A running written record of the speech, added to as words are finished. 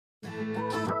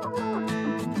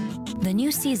The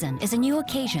new season is a new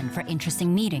occasion for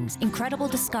interesting meetings, incredible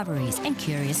discoveries, and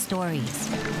curious stories.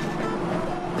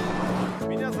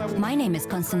 My name is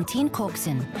Konstantin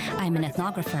Koksin. I'm an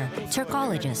ethnographer,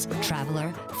 Turkologist,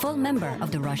 traveler, full member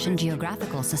of the Russian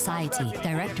Geographical Society,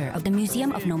 director of the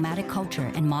Museum of Nomadic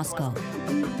Culture in Moscow.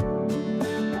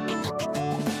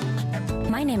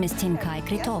 My name is Tinkai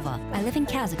Kritova. I live in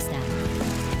Kazakhstan.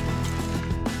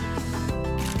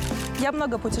 Я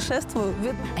много путешествую.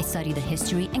 I study the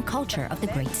history and culture of the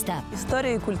Great Steppe.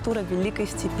 История и культура Великой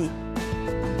Степи.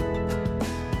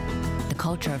 The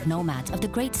culture of nomads of the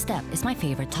Great Steppe is my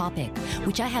favorite topic,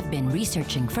 which I have been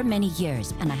researching for many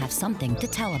years, and I have something to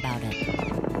tell about it.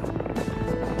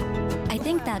 I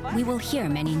think that we will hear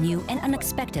many new and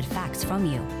unexpected facts from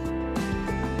you.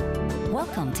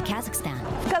 Welcome to Kazakhstan.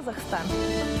 Казахстан.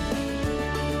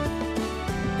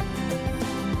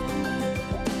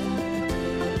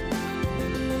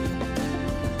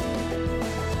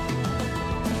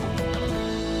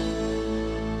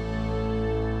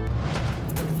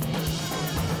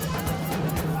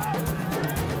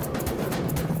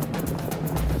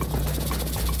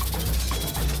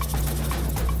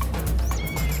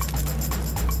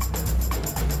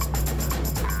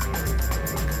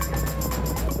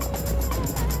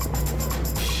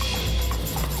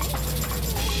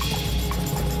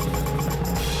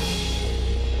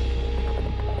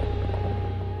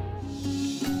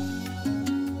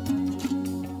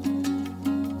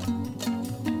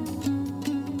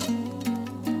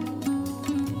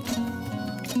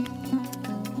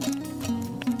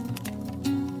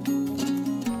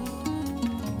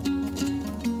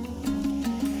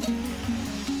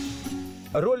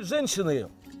 Роль женщины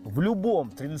в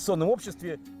любом традиционном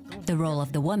обществе. The role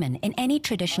of the woman in any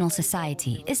traditional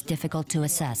society is difficult to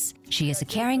assess. She is a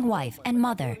caring wife and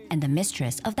mother and the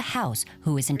mistress of the house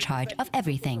who is in charge of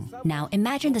everything. Now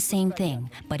imagine the same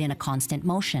thing, but in a constant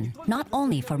motion, not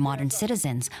only for modern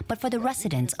citizens, but for the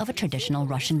residents of a traditional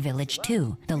Russian village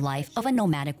too. The life of a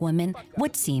nomadic woman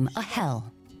would seem a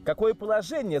hell. Какое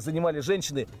положение занимали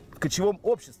женщины в кочевом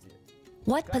обществе?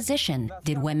 What position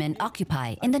did women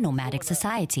occupy in the nomadic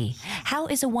society? How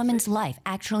is a woman's life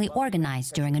actually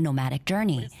organized during a nomadic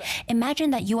journey? Imagine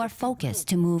that you are focused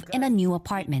to move in a new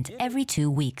apartment every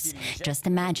 2 weeks. Just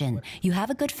imagine, you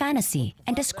have a good fantasy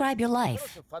and describe your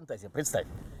life. Фантазия, представь.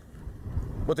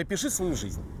 Вот опиши свою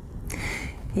жизнь.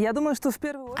 Я думаю, что в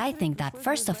первую I think that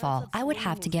first of all, I would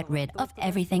have to get rid of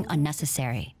everything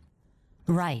unnecessary.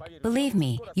 Right. Believe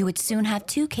me, you would soon have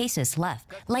 2 cases left,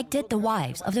 like did the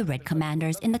wives of the Red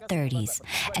Commanders in the 30s.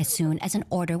 As soon as an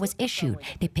order was issued,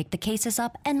 they picked the cases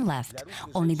up and left.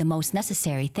 Only the most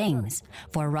necessary things.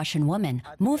 For a Russian woman,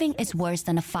 moving is worse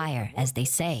than a fire, as they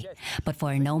say. But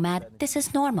for a nomad, this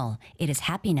is normal. It is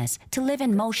happiness to live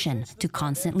in motion, to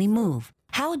constantly move.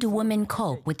 How do women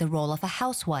cope with the role of a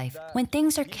housewife when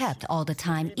things are kept all the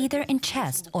time either in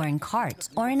chests or in carts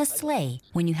or in a sleigh,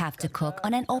 when you have to cook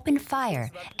on an open fire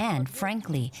and,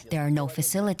 frankly, there are no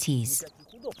facilities?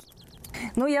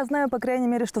 Ну, я знаю, по крайней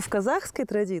мере, что в казахской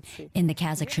традиции. In the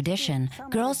Kazakh tradition,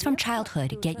 girls from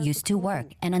childhood get used to work,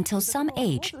 and until some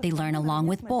age, they learn along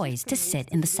with boys to sit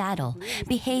in the saddle,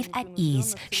 behave at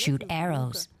ease, shoot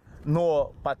arrows.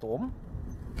 Но потом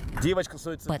девочка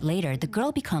становится. But later, the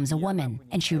girl becomes a woman,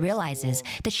 and she realizes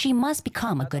that she must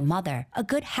become a good mother, a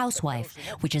good housewife,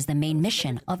 which is the main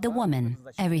mission of the woman.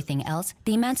 Everything else,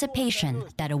 the emancipation,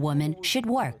 that a woman should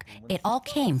work, it all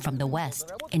came from the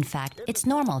West. In fact, it's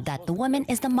normal that the woman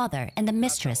is the mother and the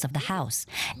mistress of the house.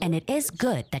 And it is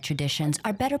good that traditions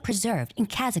are better preserved in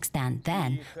Kazakhstan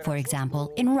than, for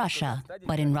example, in Russia.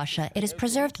 But in Russia, it is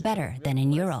preserved better than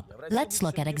in Europe. Let's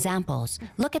look at examples.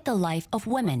 Look at the life of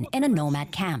women in a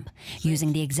nomad camp,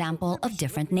 using the example of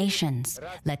different nations.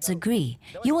 Let's agree.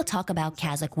 You will talk about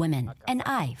Kazakh women, and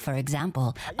I, for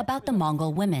example, about the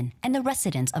Mongol women and the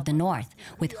residents of the north,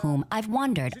 with whom I've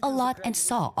wandered a lot and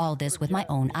saw all this with my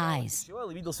own eyes.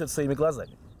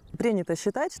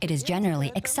 It is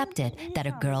generally accepted that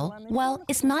a girl, well,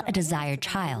 is not a desired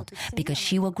child because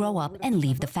she will grow up and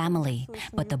leave the family.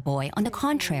 But the boy, on the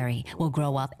contrary, will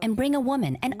grow up and bring a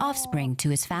woman and offspring to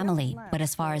his family. But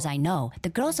as far as I know, the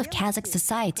girls of Kazakh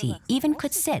society even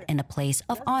could sit in a place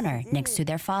of honor next to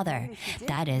their father.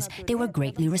 That is, they were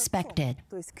greatly respected.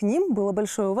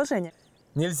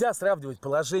 Нельзя сравнивать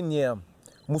положение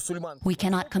We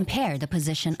cannot compare the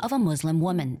position of a Muslim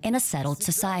woman in a settled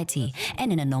society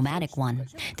and in a nomadic one.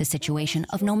 The situation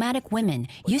of nomadic women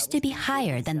used to be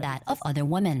higher than that of other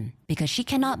women because she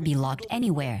cannot be locked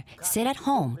anywhere, sit at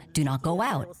home, do not go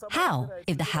out. How?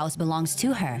 If the house belongs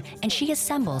to her and she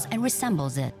assembles and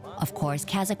resembles it. Of course,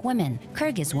 Kazakh women,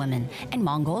 Kyrgyz women, and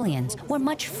Mongolians were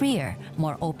much freer,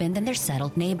 more open than their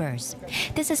settled neighbors.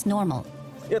 This is normal.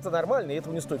 Это нормально, и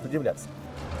этому не стоит удивляться.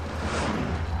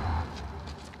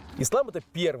 Ислам – это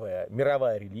первая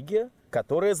мировая религия,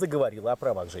 которая заговорила о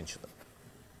правах женщины.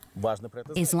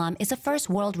 Islam is the first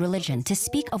world religion to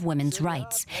speak of women's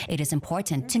rights. It is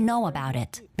important to know about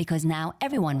it because now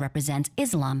everyone represents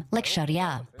Islam like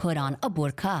Sharia. Put on a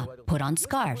burqa, put on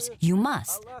scarves. You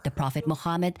must. The Prophet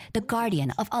Muhammad, the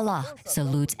guardian of Allah,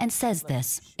 salutes and says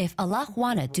this. If Allah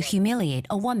wanted to humiliate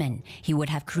a woman, He would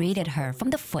have created her from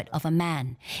the foot of a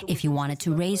man. If He wanted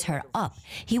to raise her up,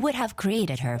 He would have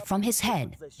created her from His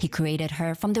head. He created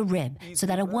her from the rib so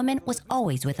that a woman was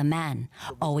always with a man,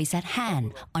 always at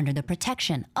hand, under the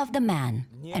protection of the man,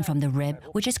 and from the rib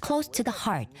which is close to the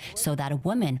heart, so that a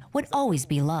woman would always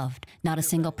be loved. Not a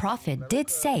single prophet did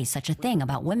say such a thing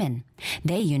about women.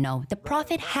 They, the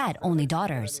prophet had only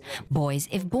daughters. Boys,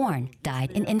 if born, died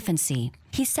in infancy.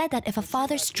 He said that if a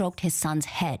father stroked his son's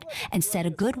head and said a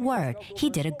good word,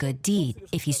 he did a good deed.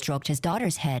 If he stroked his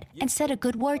daughter's head and said a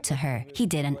good word to her, he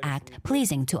did an act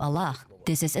pleasing to Allah.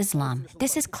 This is Islam.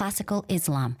 This is classical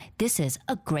Islam. This is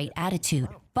a great attitude.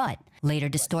 But later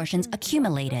distortions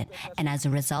accumulated, and as a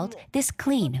result, this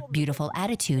clean, beautiful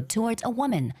attitude towards a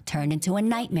woman turned into a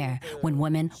nightmare when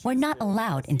women were not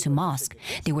allowed into mosque.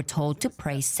 They were told to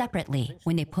pray separately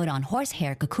when they put on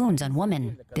horsehair cocoons on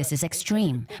women. This is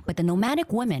extreme, but the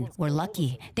nomadic women were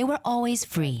lucky. They were always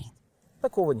free.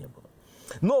 Такого не было.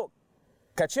 Но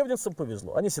кочевницам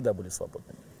повезло, они всегда были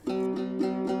свободными.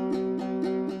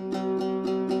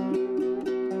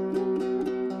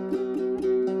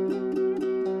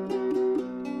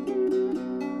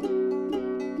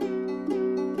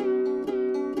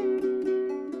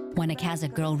 When a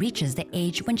Kazakh girl reaches the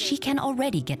age when she can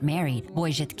already get married,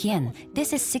 boyzhetkin,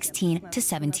 this is 16 to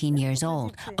 17 years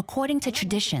old. According to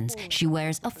traditions, she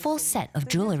wears a full set of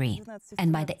jewelry.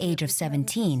 And by the age of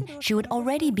 17, she would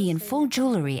already be in full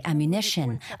jewelry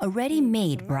ammunition, a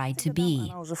ready-made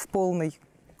bride-to-be.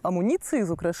 Амуниции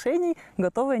из украшений,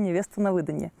 готовая невеста на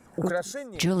выданье.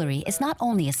 Jewelry is not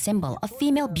only a symbol of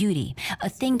female beauty, a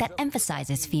thing that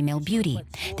emphasizes female beauty.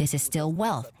 This is still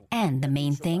wealth. And the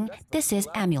main thing, this is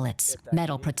amulets.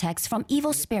 Metal protects from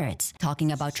evil spirits.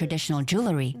 Talking about traditional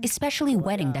jewelry, especially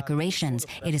wedding decorations,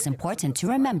 it is important to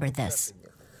remember this.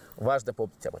 Важно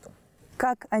помнить об этом.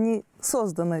 Как они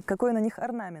созданы, какой на них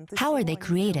орнамент. How are they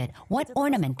created? What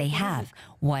ornament they have?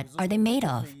 What are they made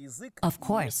of? Of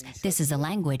course, this is a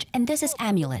language and this is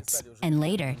amulets. And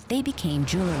later, they became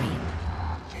jewelry.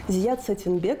 Ziyad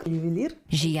Satinbek, ювелир.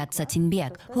 Ziyad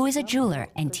Satinbek, who is a jeweler,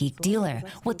 antique dealer,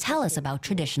 will tell us about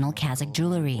traditional Kazakh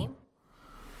jewelry.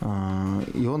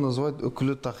 Его называют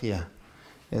уклютахья.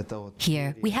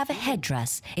 Here we have a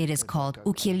headdress. It is called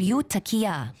ukilyu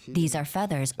takiya. These are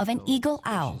feathers of an eagle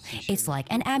owl. It's like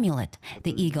an amulet.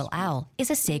 The eagle owl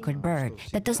is a sacred bird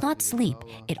that does not sleep.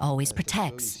 It always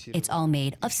protects. It's all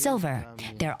made of silver.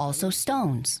 There are also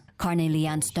stones.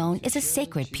 Carnelian stone is a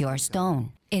sacred pure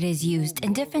stone. It is used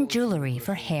in different jewelry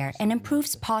for hair and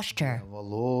improves posture.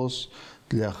 Волос,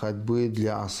 для ходьбы,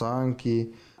 для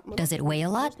осанки. Does it weigh a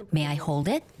lot? May I hold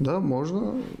it? Да,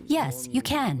 можно. Yes, you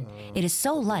can. It is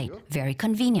so light, very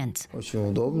convenient.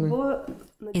 Очень удобно.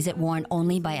 Is it worn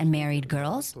only by unmarried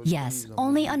girls? Yes,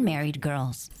 only unmarried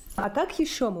girls.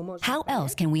 How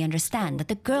else can we understand that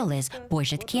the girl is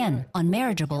boyzhetkin,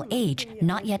 unmarriageable age,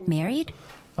 not yet married?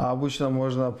 Обычно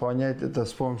можно понять это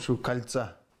с помощью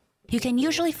кольца. You can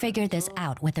usually figure this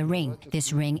out with a ring.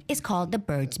 This ring is called the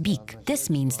bird's beak. This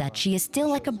means that she is still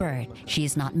like a bird. She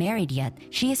is not married yet.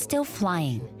 She is still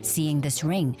flying. Seeing this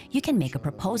ring, you can make a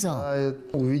proposal.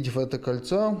 Увидев это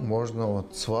кольцо, можно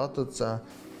вот свататься.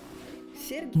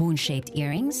 Moon-shaped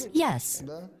earrings? Yes.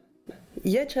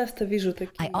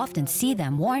 I often see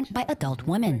them worn by adult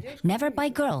women, never by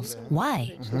girls.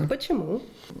 Why?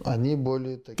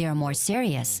 They are more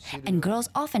serious, and girls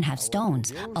often have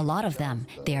stones. A lot of them.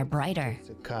 They are brighter.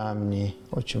 Камни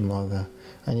очень много.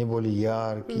 Они более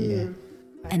яркие.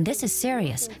 And this is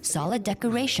serious, solid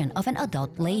decoration of an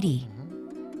adult lady.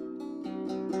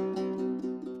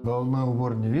 Головной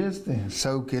убор невесты –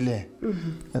 саукеле.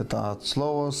 Это от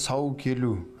слова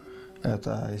саукелю.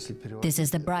 This is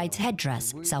the bride's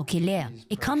headdress, saukile.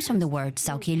 It comes from the word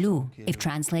saukelu. If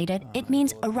translated, it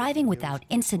means arriving without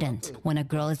incident. When a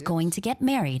girl is going to get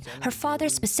married, her father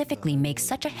specifically makes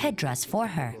such a headdress for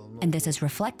her. and this is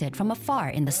reflected from afar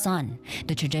in the sun.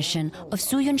 The tradition of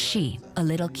Suyun Shi, a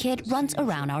little kid runs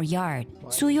around our yard.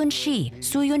 Suyun Shi,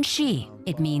 Suyun Shi.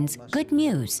 It means good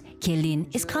news. Kelin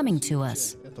is coming to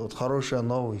us. Это вот хорошая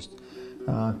новость.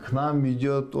 К нам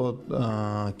идет вот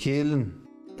келин.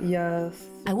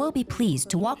 I will be pleased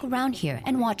to walk around here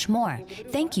and watch more.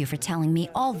 Thank you for telling me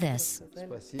all this.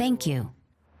 Thank you.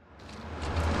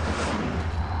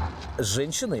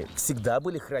 Женщины всегда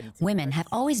были хранителями. Women have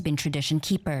always been tradition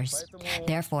keepers.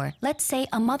 Therefore, let's say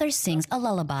a mother sings a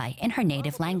lullaby in her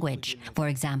native language. For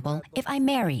example, if I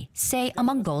marry, say, a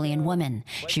Mongolian woman,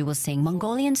 she will sing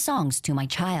Mongolian songs to my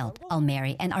child. I'll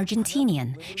marry an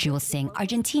Argentinian. She will sing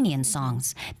Argentinian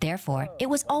songs. Therefore, it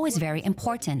was always very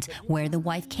important where the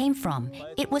wife came from.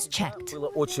 It was checked. Было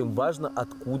очень важно,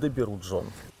 откуда берут жен.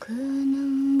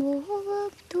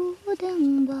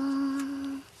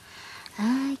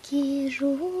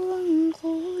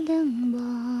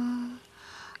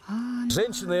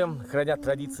 Женщины хранят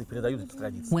традиции, передают эти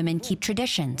традиции. Women keep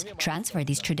traditions, transfer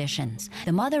these traditions.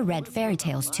 The mother read fairy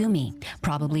tales to me,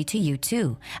 probably to you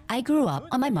too. I grew up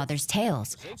on my mother's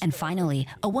tales. And finally,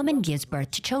 a woman gives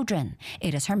birth to children.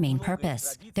 It is her main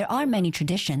purpose. There are many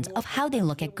traditions of how they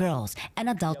look at girls, and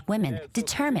adult women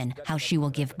determine how she will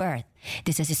give birth.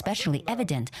 This is especially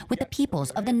evident with the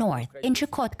peoples of the north, in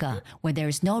Chukotka, where there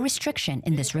is no restriction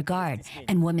in this regard.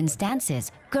 And women's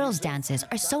dances, girls' dances,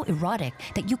 are so erotic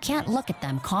that you can't look at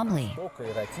them calmly. Настолько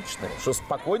эротичные, что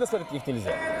спокойно смотреть на них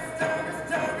нельзя.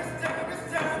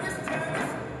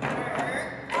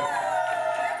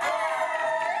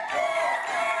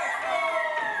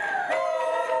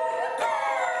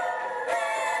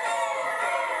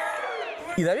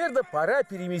 И, наверное, пора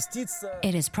переместиться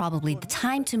It is probably the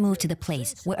time to move to the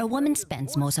place where a woman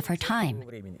spends most of her time.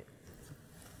 времени.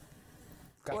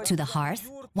 To the hearth?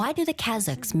 Why do the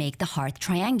Kazakhs make the hearth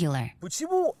triangular?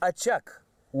 Почему очаг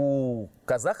у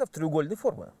казахов треугольной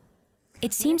формы?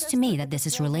 It seems to me that this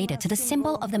is related to the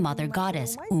symbol of the mother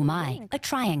goddess, Umai, a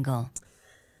triangle.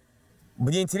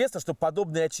 Мне интересно, что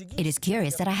подобные очаги It is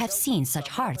curious that I have seen such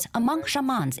hearths among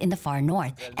shamans in the far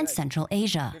north and Central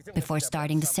Asia. Before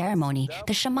starting the ceremony,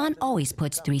 the shaman always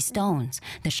puts 3 stones.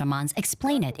 The shamans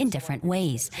explain it in different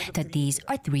ways, that these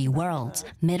are 3 worlds,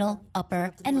 middle,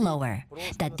 upper, and lower,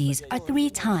 that these are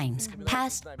 3 times,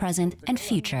 past, present, and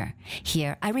future.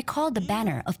 Here, I recall the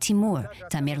banner of Timur,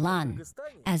 Tamerlan.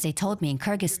 As they told me in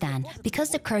Kyrgyzstan,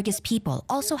 because the Kyrgyz people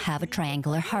also have a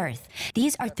triangular hearth,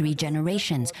 these are 3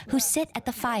 generations who sit at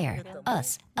the fire,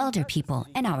 us, elder people,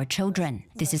 and our children.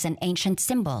 This is an ancient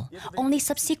symbol. Only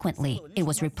subsequently, it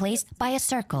was replaced by a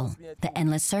circle, the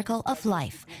endless circle of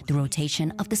life, the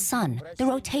rotation of the sun, the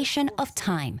rotation of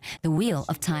time, the wheel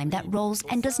of time that rolls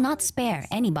and does not spare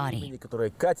anybody. которая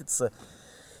катится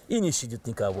и не щадит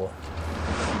никого.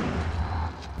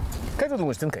 Как ты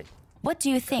думаешь, Тинкай? What do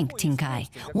you think, Tinkai?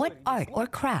 What art or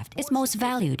craft is most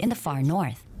valued in the far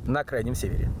north? На Крайнем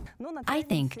Севере. I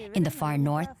think in the far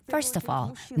north, first of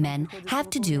all, men have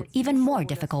to do even more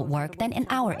difficult work than in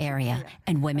our area,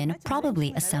 and women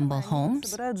probably assemble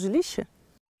homes. Собирают жилище.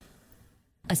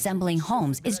 Assembling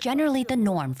homes is generally the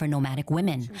norm for nomadic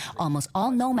women. Almost all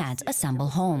nomads assemble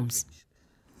homes.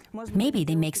 Maybe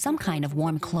they make some kind of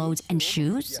warm clothes and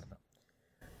shoes?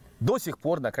 До сих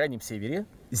пор на Крайнем Севере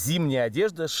зимняя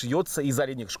одежда шьется из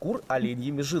оленьих шкур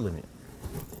оленьими жилами.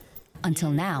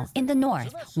 Until now, in the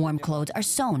north, warm clothes are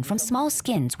sewn from small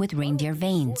skins with reindeer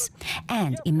veins.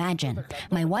 And imagine,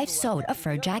 my wife sewed a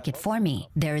fur jacket for me.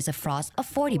 There is a frost of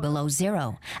 40 below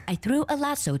zero. I threw a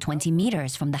lasso 20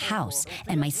 meters from the house,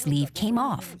 and my sleeve came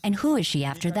off. And who is she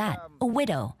after that? A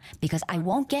widow, because I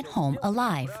won't get home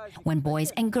alive. When boys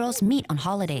and girls meet on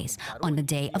holidays, on the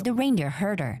day of the reindeer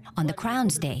herder, on the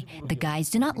crown's day, the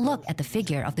guys do not look at the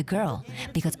figure of the girl,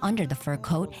 because under the fur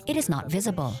coat, it is not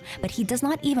visible. But he does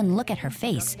not even look at her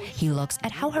face. He looks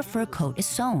at how her fur coat is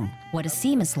sewn, what a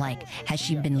seam is like. Has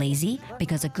she been lazy?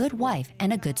 Because a good wife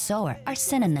and a good sewer are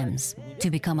synonyms.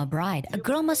 To become a bride, a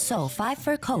girl must sew 5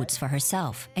 fur coats for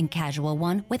herself, and casual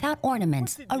one without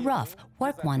ornaments, a rough,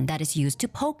 work one that is used to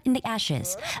poke in the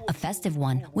ashes, a festive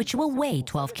one which will weigh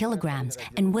 12 kilograms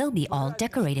and will be all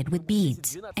decorated with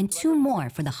beads, and 2 more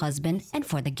for the husband and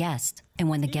for the guest. And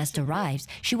when the guest arrives,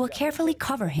 she will carefully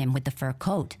cover him with the fur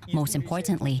coat. Most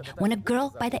importantly, when a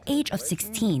girl by the age of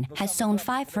 16 has sewn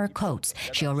 5 fur coats,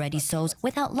 she already sews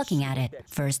without looking at it.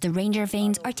 First, the reindeer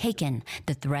veins are taken.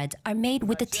 The threads are made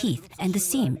with the teeth, and the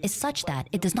seam is such that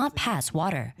it does not pass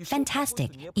water.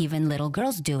 Fantastic. Even little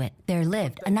girls do it. There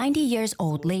lived a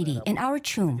 90-year-old lady in our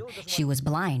chum. She was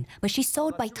blind, but she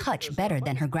sewed by touch better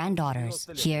than her granddaughters.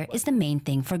 Here is the main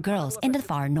thing for girls in the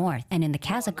far north. And in the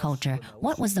Kazakh culture,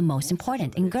 what was the most important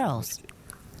in girls?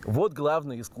 Вот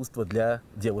главное искусство для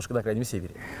девушек на Крайнем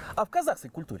Севере. А в казахской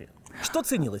культуре что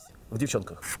ценилось в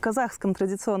девчонках? В казахском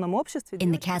традиционном обществе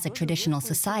In the Kazakh traditional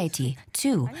society,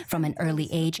 too, from an early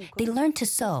age, they learned to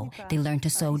sew. They learned to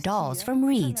sew dolls from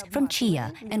reeds, from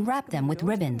chia, and wrap them with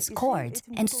ribbons, cords,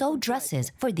 and sew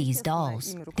dresses for these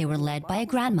dolls. They were led by a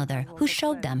grandmother who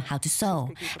showed them how to sew,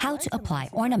 how to apply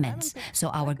ornaments, so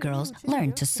our girls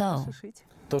learned to sew.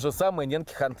 То же самое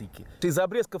ненки-хантыки. Из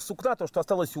обрезков сукна, то, что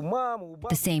осталось у мамы, у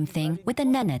The same thing with the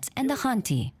nenets and the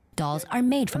hanti. Dolls are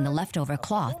made from the leftover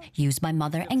cloth used by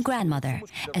mother and grandmother,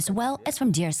 as well as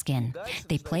from deerskin.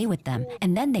 They play with them,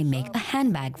 and then they make a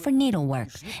handbag for needlework.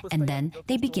 And then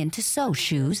they begin to sew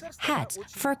shoes, hats,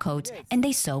 fur coats, and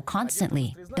they sew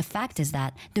constantly. The fact is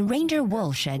that the reindeer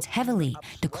wool sheds heavily.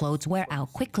 The clothes wear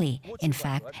out quickly. In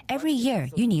fact, every year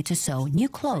you need to sew new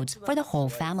clothes for the whole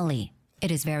family. It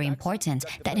is very important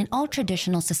that in all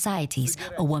traditional societies,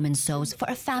 a woman sews for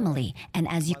a family, and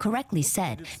as you correctly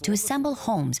said, to assemble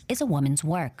homes is a woman's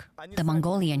work. The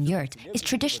Mongolian yurt is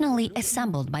traditionally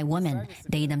assembled by women.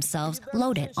 They themselves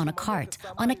load it on a cart,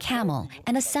 on a camel,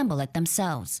 and assemble it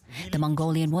themselves. The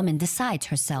Mongolian woman decides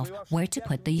herself where to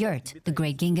put the yurt. The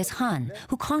great Genghis Khan,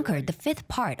 who conquered the fifth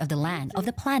part of the land of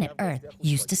the planet Earth,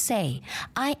 used to say,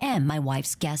 "I am my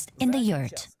wife's guest in the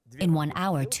yurt." In 1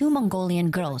 hour, 2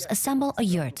 Mongolian girls assemble a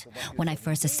yurt. When I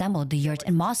first assembled the yurt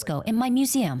in Moscow in my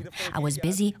museum, I was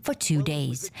busy for 2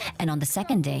 days. And on the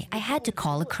second day, I had to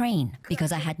call a crane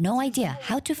because I had no idea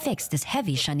how to fix this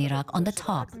heavy shanirak on the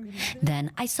top.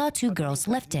 Then I saw 2 girls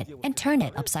lift it and turn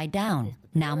it upside down.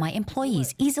 Now my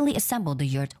employees easily assemble the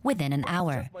yurt within an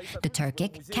hour. The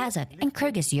Turkic, Kazakh, and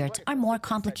Kyrgyz yurts are more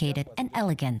complicated and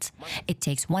elegant. It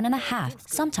takes 1.5,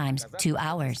 sometimes 2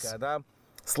 hours.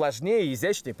 Сложнее и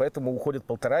изящнее, поэтому уходит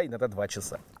 1,5, иногда 2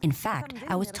 часа. In fact,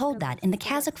 I was told that in the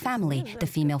Kazakh family, the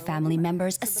female family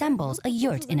members assembles a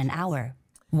yurt in an hour.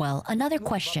 Well, another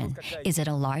question. Is it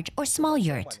a large or small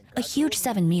yurt? A huge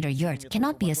 7-meter yurt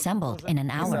cannot be assembled in an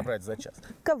hour.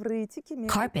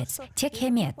 Carpets,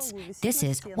 tekhemets. This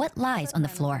is what lies on the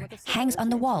floor, hangs on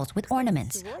the walls with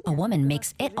ornaments. A woman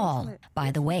makes it all.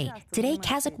 By the way, today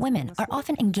Kazakh women are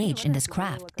often engaged in this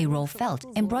craft. They roll felt,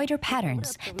 embroider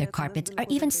patterns. Their carpets are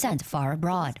even sent far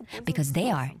abroad because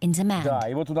they are in demand. Да,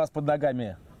 и вот у нас под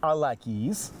ногами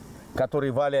алакиз,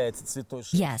 который валяется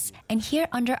цветочный. Yes, and here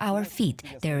under our feet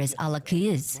there is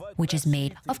Kyrgyz, which is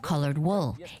made of colored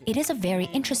wool. It is a very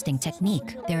interesting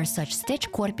technique. There are such stitch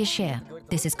korpishe.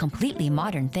 This is completely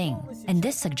modern thing, and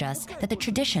this suggests that the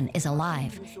tradition is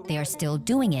alive. They are still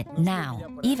doing it now.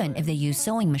 Even if they use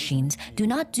sewing machines, do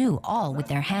not do all with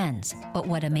their hands. But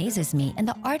what amazes me in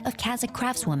the art of Kazakh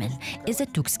craftswomen is the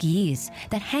tukskiyis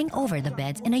that hang over the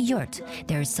beds in a yurt.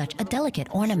 There is such a delicate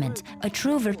ornament. A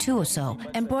true virtuoso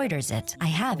embroiders it. I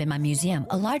have in my museum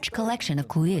a large collection of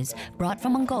kyrgyz brought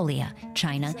from Mongolia,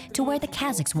 China, to where the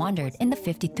Kazakhs wandered in the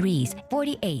 53s,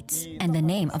 48s, and the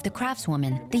name of the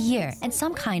craftswoman, the year, and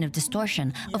some kind of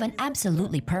distortion of an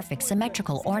absolutely perfect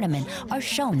symmetrical ornament are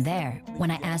shown there.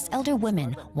 When I asked elder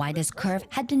women why this curve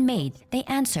had been made, they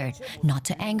answered, "Not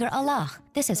to anger Allah."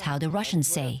 This is how the Russians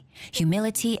say.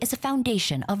 Humility is a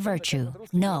foundation of virtue.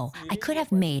 No, I could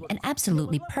have made an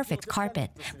absolutely perfect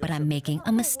carpet, but I'm making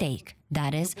a mistake.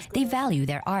 That is, they value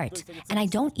their art, and I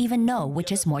don't even know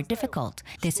which is more difficult,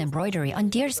 this embroidery on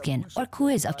deerskin or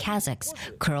kyrgyz of Kazakhs,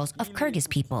 curls of Kyrgyz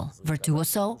people,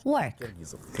 virtuoso work.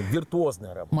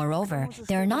 Moreover,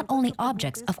 they are not only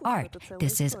objects of art,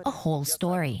 this is a whole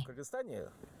story.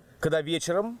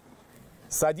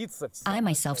 I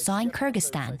myself saw in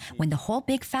Kyrgyzstan, when the whole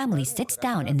big family sits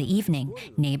down in the evening,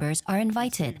 neighbors are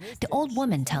invited, the old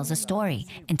woman tells a story,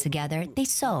 and together they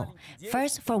sew,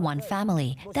 first for one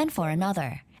family, then for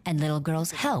another. And little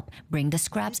girls help bring the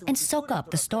scraps and soak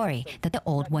up the story that the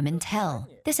old women tell.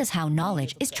 This is how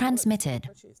knowledge is transmitted.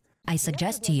 I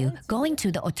suggest to you going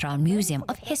to the Otran Museum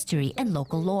of History and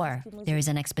Local Lore. There is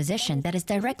an exposition that is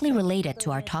directly related to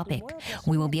our topic.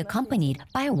 We will be accompanied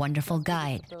by a wonderful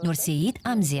guide, Nurseit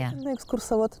Amze.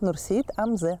 Экскурсовод Nurseit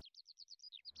Amze.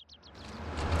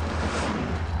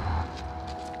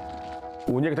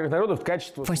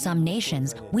 For some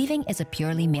nations, weaving is a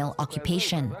purely male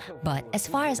occupation. But as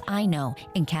far as I know,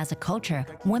 in Kazakh culture,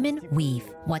 women weave.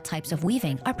 What types of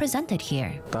weaving are presented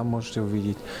here?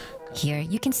 Here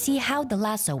you can see how the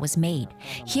lasso was made.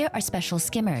 Here are special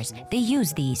skimmers. They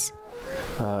use these.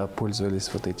 That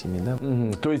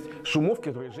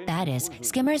is,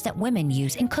 skimmers that women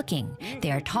use in cooking.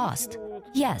 They are tossed.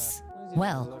 Yes.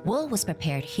 Well, wool was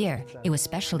prepared here. It was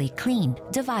specially cleaned,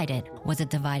 divided. Was it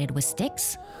divided with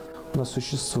sticks? У нас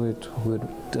существует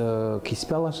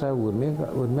киспя лошадь,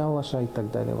 урмя лошадь и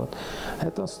так далее. Вот.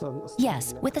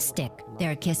 Yes, with a stick.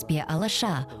 There are kispia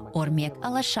alasha, ormiek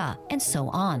alasha, and so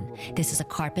on. This is a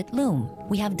carpet loom.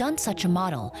 We have done such a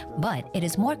model, but it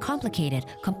is more complicated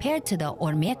compared to the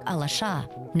ormiek alasha.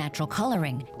 Natural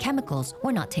coloring, chemicals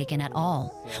were not taken at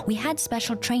all. We had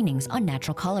special trainings on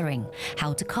natural coloring,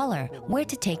 how to color, where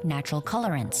to take natural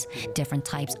colorants. Different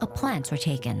types of plants were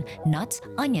taken, nuts,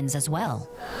 onions as well.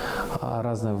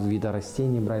 Разные виды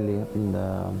растений брали,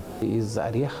 из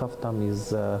орехов, там,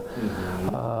 из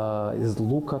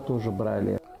лука тоже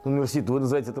брали. Нурсит, вы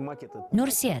называете это макетом?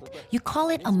 Nursiet, you call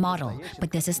it a model, but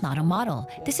this is not a model.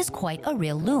 This is quite a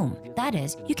real loom. That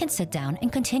is, you can sit down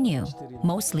and continue.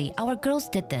 Mostly, our girls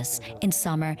did this. In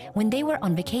summer, when they were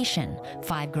on vacation,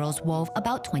 5 girls wove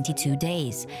about 22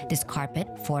 days. This carpet,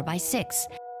 4 by 6.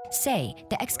 Say,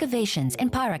 the excavations in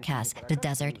Paracas, the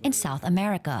desert in South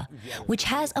America, which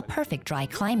has a perfect dry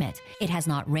climate. It has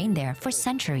not rained there for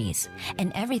centuries.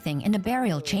 And everything in the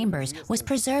burial chambers was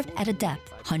preserved at a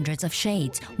depth. Hundreds of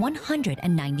shades,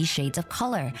 190 shades of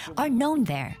color, are known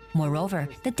there. Moreover,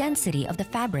 the density of the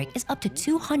fabric is up to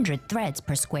 200 threads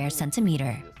per square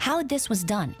centimeter. How this was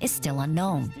done is still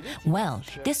unknown. Well,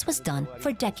 this was done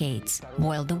for decades.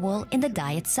 Boil the wool in the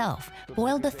dye itself.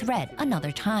 Boil the thread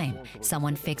another time.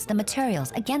 Someone fixed the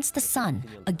materials against the sun,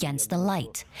 against the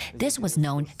light. This was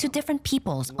known to different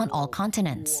peoples on all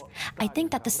continents. I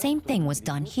think that the same thing was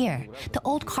done here. The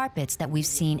old carpets that we've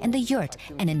seen in the yurt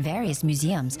and in various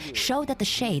museums show that the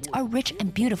shades are rich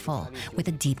and beautiful, with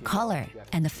a deep color.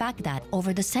 And the fact that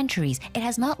over the centuries it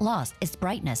has not lost its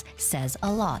brightness says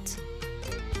a lot.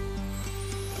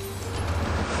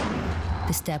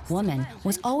 The steppe woman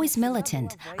was always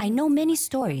militant. I know many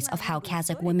stories of how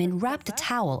Kazakh women wrapped a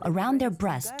towel around their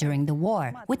breasts during the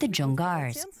war with the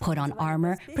Dzungars, put on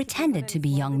armor, pretended to be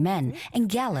young men, and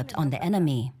galloped on the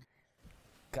enemy.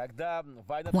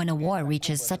 When a war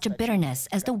reaches such a bitterness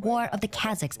as the war of the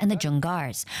Kazakhs and the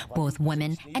Dzungars, both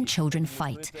women and children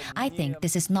fight. I think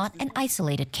this is not an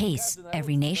isolated case.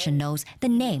 Every nation knows the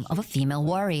name of a female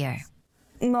warrior.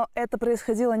 Но это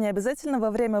происходило не обязательно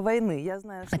во время войны. Я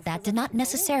знаю, что But that did not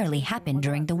necessarily happen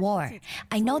during the war.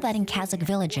 I know that in Kazakh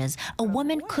villages, a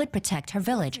woman could protect her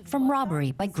village from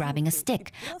robbery by grabbing a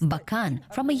stick, bakan,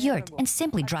 from a yurt and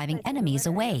simply driving enemies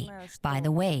away. By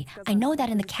the way, I know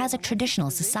that in the Kazakh traditional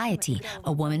society,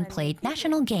 a woman played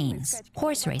national games,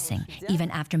 horse racing, even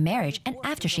after marriage and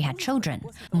after she had children.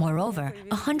 Moreover,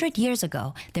 100 years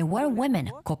ago, there were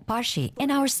women, kokparshi, in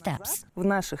our steppes. в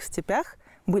наших степях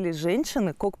были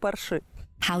женщины кок-парши.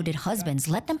 How did husbands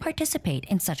let them participate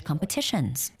in such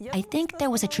competitions? I think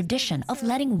there was a tradition of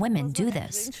letting women do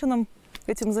this. Женщинам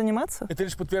этим заниматься? Это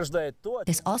лишь подтверждает то,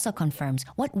 This also confirms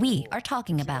what we are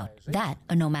talking about, that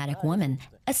a nomadic woman,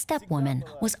 a steppe woman,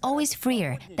 was always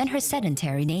freer than her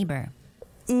sedentary neighbor.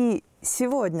 И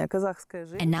сегодня казахская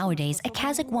женщина... And nowadays, a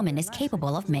Kazakh woman is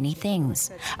capable of many things.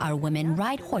 Our women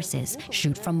ride horses,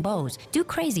 shoot from bows, do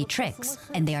crazy tricks.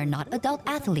 And they are not adult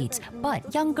athletes,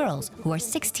 but young girls who are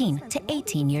 16 to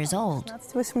 18 years old.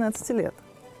 18 лет.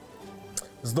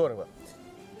 здорово.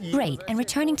 Great, and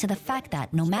returning to the fact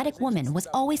that nomadic woman was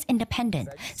always independent,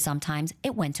 sometimes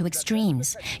it went to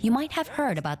extremes. You might have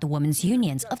heard about the women's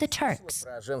unions of the Turks.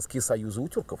 Про женские союзы у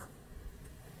тюрков.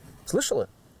 Слышала?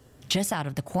 Just out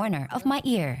of the corner of my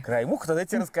ear. Краем уха, тогда я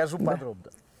тебе расскажу подробно.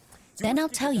 Then I'll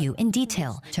tell you in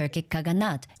detail. Turkic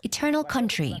Kaghanat, eternal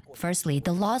country. Firstly,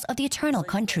 the laws of the eternal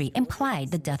country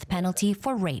implied the death penalty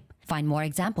for rape. Find more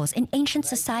examples in ancient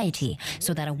society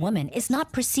so that a woman is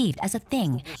not perceived as a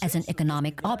thing, as an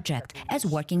economic object, as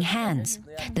working hands.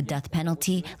 The death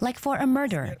penalty, like for a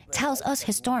murderer, tells us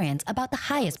historians about the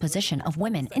highest position of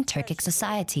women in Turkic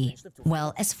society.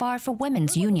 Well, as far for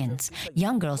women's unions,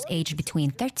 young girls aged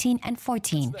between 13 and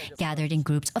 14 gathered in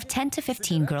groups of 10 to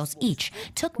 15 girls each,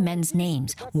 took men's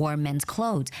names, wore men's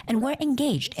clothes, and were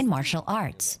engaged in martial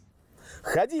arts.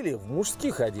 Ходили в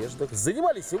мужских одеждах,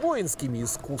 занимались воинскими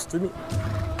искусствами.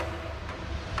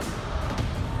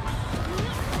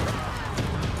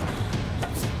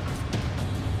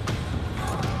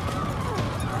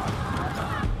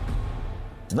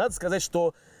 Надо сказать,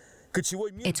 что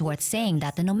кочевой мир... It's worth saying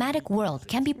that the nomadic world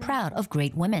can be proud of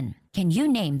great women. Can you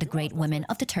name the great women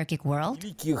of the Turkic world?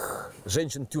 великих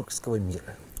женщин тюркского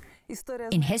мира.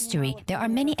 In history, there are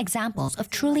many examples of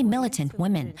truly militant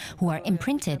women who are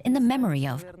imprinted in the memory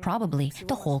of, probably,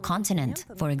 the whole continent.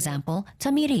 For example,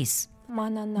 Tamiris.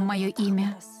 Мое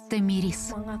имя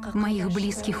Тамирис. Моих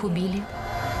близких убили.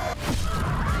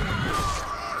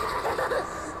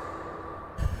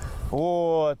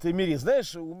 О, Тамирис,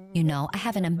 знаешь, You know, I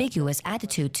have an ambiguous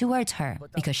attitude towards her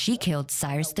because she killed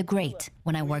Cyrus the Great.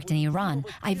 When I worked in Iran,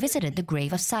 I visited the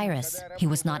grave of Cyrus. He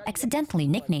was not accidentally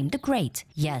nicknamed the Great.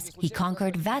 Yes, he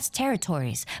conquered vast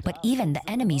territories, but even the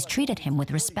enemies treated him with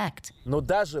respect. но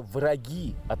даже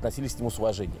враги относились к нему с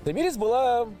уважением. Тамирис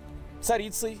была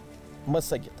царицей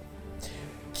массагетов.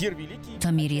 Кир Великий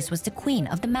Tamiris was the queen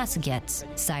of the Massagets.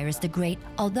 Cyrus the Great,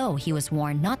 although he was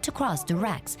warned not to cross the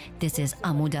Rex, this is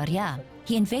Amudarya,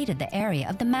 he invaded the area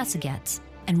of the Massagets.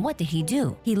 And what did he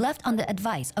do? He left on the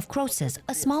advice of Croesus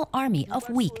a small army of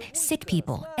weak, sick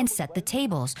people and set the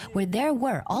tables where there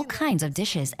were all kinds of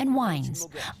dishes and wines.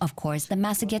 Of course, the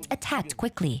Massagets attacked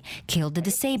quickly, killed the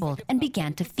disabled, and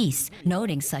began to feast,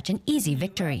 noting such an easy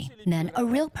victory. Then a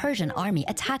real Persian army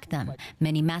attacked them.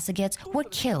 Many Massagets were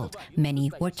killed,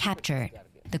 many were captured.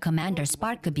 The commander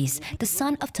Sparkabis, the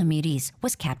son of Tamiris,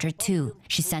 was captured too.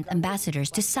 She sent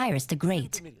ambassadors to Cyrus the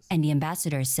Great. And the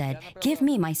ambassadors said, "Give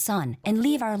me my son and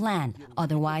leave our land.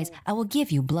 Otherwise, I will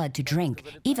give you blood to drink,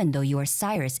 even though you are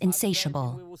Cyrus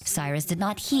insatiable." Cyrus did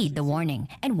not heed the warning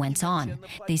and went on.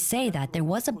 They say that there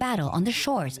was a battle on the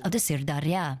shores of the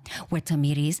Sirdarya, where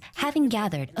Tamiris, having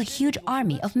gathered a huge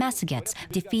army of Massagets,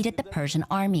 defeated the Persian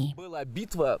army. была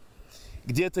битва,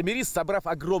 где Тамирис, собрав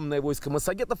огромное войско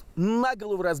массагетов,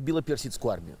 наголову разбила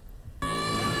персидскую армию.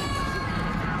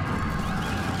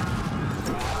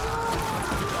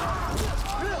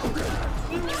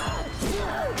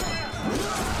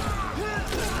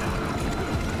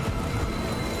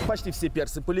 Почти все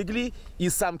персы полегли, и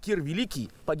сам Кир Великий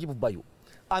погиб в бою.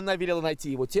 Она велела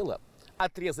найти его тело,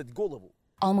 отрезать голову.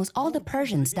 Almost all the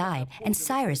Persians died, and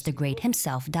Cyrus the Great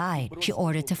himself died. She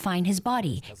ordered to find his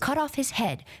body, cut off his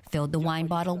head, filled the wine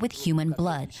bottle with human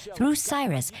blood, threw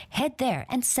Cyrus' head there,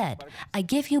 and said, "I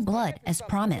give you blood as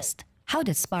promised." How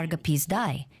did Spargapes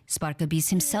die?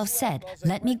 Spargapes himself said,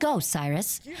 "Let me go,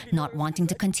 Cyrus." Not wanting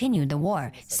to continue the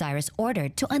war, Cyrus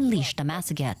ordered to unleash the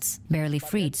Massagets. Barely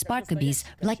freed, Spargapes,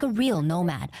 like a real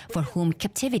nomad, for whom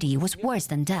captivity was worse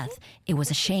than death, it was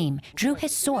a shame, drew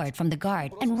his sword from the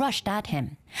guard and rushed at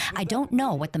him. I don't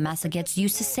know what the Massagets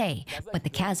used to say, but the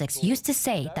Kazakhs used to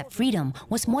say that freedom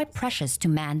was more precious to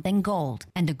man than gold,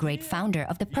 and the great founder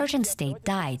of the Persian state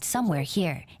died somewhere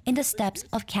here, in the steppes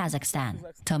of Kazakhstan.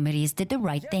 Tamiris did the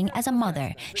right thing as a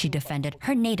mother. She defended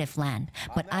her native land,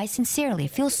 but I sincerely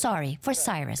feel sorry for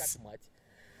Cyrus.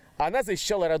 Она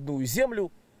защищала родную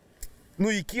землю, ну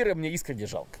и Кира мне искренне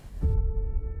жалко.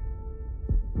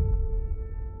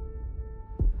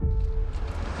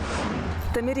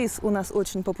 Тамирис у нас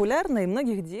очень популярна, и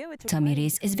многих девочек...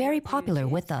 Tamiris is very popular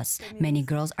with us. Many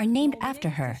girls are named after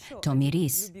her,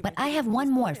 Tomiris. But I have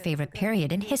one more favorite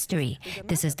period in history.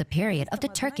 This is the period of the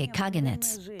Turkic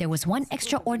Khaganates. There was one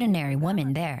extraordinary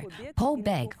woman there, Po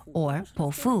Beg, or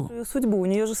Po Fu. Судьбу, у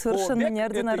нее же совершенно Это ее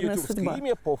неординарная тюркское судьба.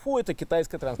 имя, Пофу — это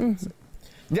китайская транскрипция.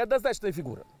 Неоднозначная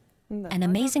фигура. An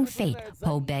amazing fate,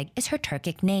 Po Beg is her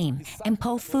Turkic name, and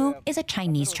Po Fu is a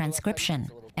Chinese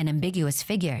transcription. An ambiguous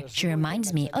figure, she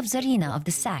reminds me of Zarina of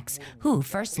the Sacs, who,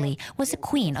 firstly, was the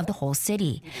queen of the whole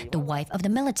city, the wife of the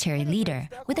military leader,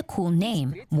 with a cool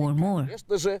name, Murmur.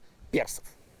 Конечно же, персов.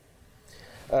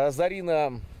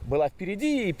 Зарина была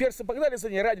впереди, и персы погнали за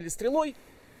ней, ранили стрелой.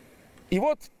 И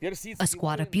вот персидцы... A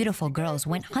squad of beautiful girls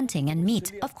went hunting and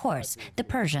meet, of course, the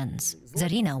Persians.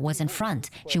 Zarina was in front.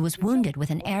 She was wounded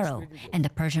with an arrow, and the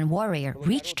Persian warrior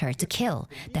reached her to kill.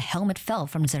 The helmet fell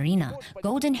from Zarina.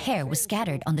 Golden hair was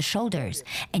scattered on the shoulders,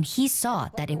 and he saw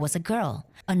that it was a girl.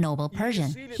 A noble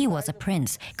Persian, he was a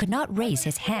prince, could not raise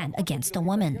his hand against a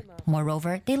woman.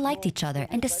 Moreover, they liked each other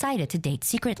and decided to date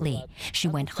secretly. She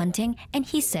went hunting, and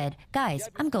he said, "Guys,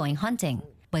 I'm going hunting."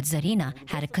 But Zarina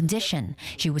had a condition.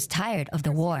 She was tired of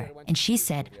the war, and she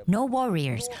said, "No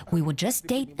warriors, we will just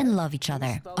date and love each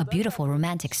other." A beautiful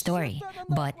romantic story.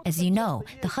 But as you know,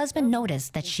 the husband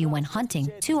noticed that she went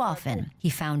hunting too often. He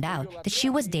found out that she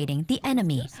was dating the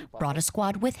enemy, brought a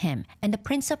squad with him, and the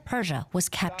Prince of Persia was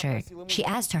captured. She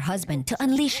asked her husband to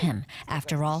unleash him.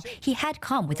 After all, he had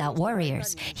come without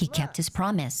warriors. He kept his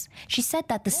promise. She said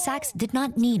that the Sacs did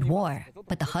not need war,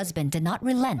 but the husband did not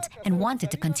relent and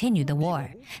wanted to continue the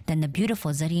war. Then the beautiful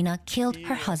Zarina killed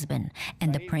her husband,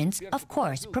 and the prince, of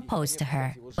course, proposed to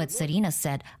her. But Zarina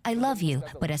said, "I love you,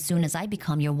 but as soon as I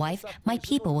become your wife, my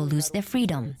people will lose their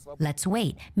freedom. Let's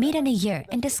wait, meet in a year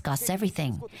and discuss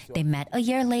everything." They met a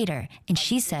year later, and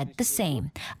she said the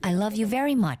same. "I love you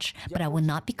very much, but I will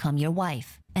not become your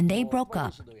wife." And they broke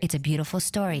up. It's a beautiful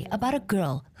story about a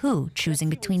girl who, choosing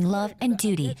between love and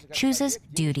duty, chooses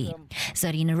duty.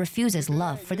 Zarina refuses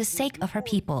love for the sake of her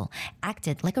people,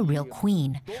 acted like a real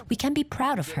queen. We can be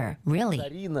proud of her, really.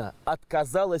 Зарина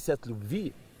отказалась от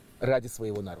любви ради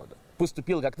своего народа.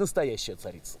 Поступила как настоящая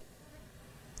царица.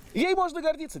 Ей можно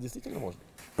гордиться, действительно можно.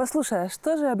 Послушай, а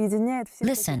что же объединяет всех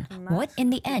Listen, этих what in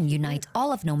the end unites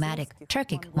all of nomadic,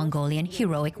 Turkic, Mongolian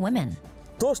heroic women?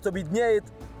 То, что объединяет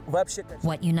вообще...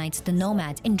 What unites the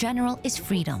nomads in general is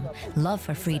freedom, love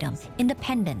for freedom,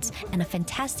 independence, and a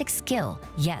fantastic skill,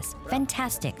 yes,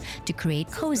 fantastic, to create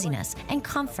coziness and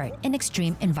comfort in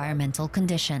extreme environmental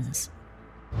conditions.